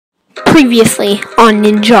Previously on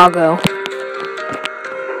Ninjago.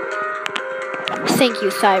 Thank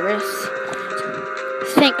you, Cyrus.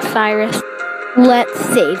 Thanks, Cyrus. Let's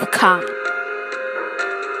save Kai.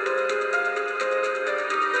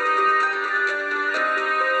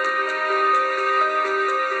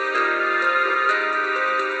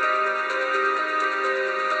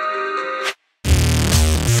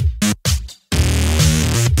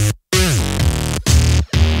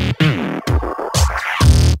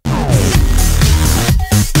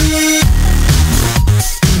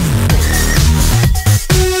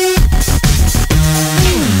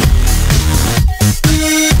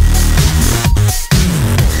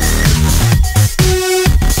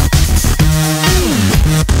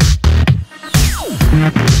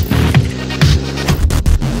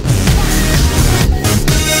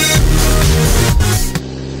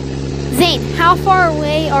 Zane, how far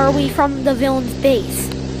away are we from the villain's base?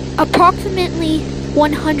 Approximately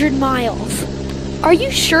 100 miles. Are you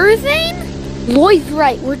sure, Zane? Lloyd's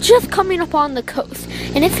right, we're just coming up on the coast.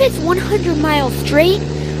 And if it's 100 miles straight,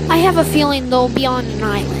 I have a feeling they'll be on an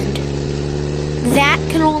island. That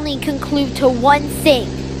can only conclude to one thing.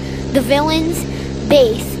 The villain's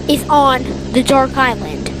base is on the Dark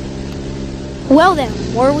Island. Well then,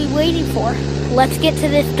 what are we waiting for? Let's get to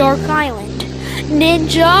this Dark Island.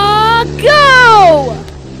 Ninjago!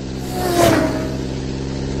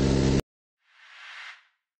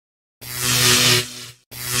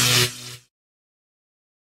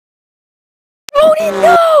 Ronan,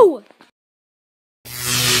 no!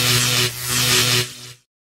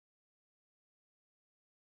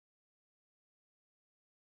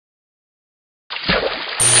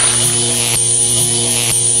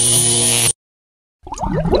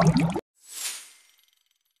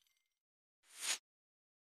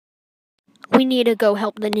 We need to go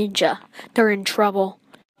help the ninja. They're in trouble.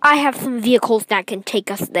 I have some vehicles that can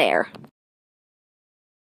take us there.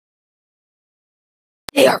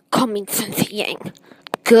 They are coming, Sensei Yang.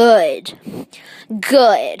 Good.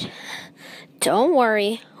 Good. Don't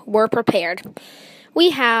worry. We're prepared.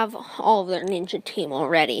 We have all of their ninja team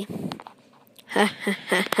already.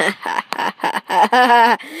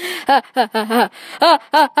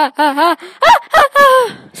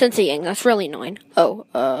 Sensei Yang, that's really annoying. Oh,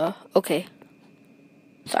 okay.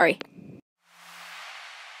 Sorry.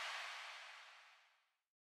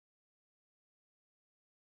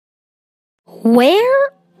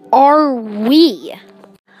 Where are we?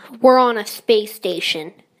 We're on a space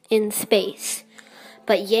station in space,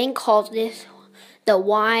 but Yang calls this the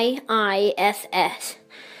YISS,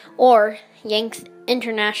 or Yanks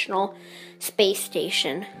International Space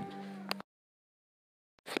Station.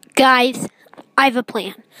 Guys, I have a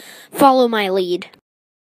plan. Follow my lead.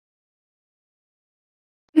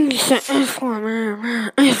 Mom!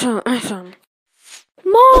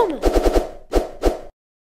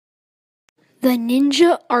 The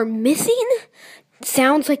ninja are missing?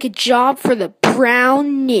 Sounds like a job for the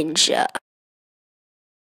brown ninja.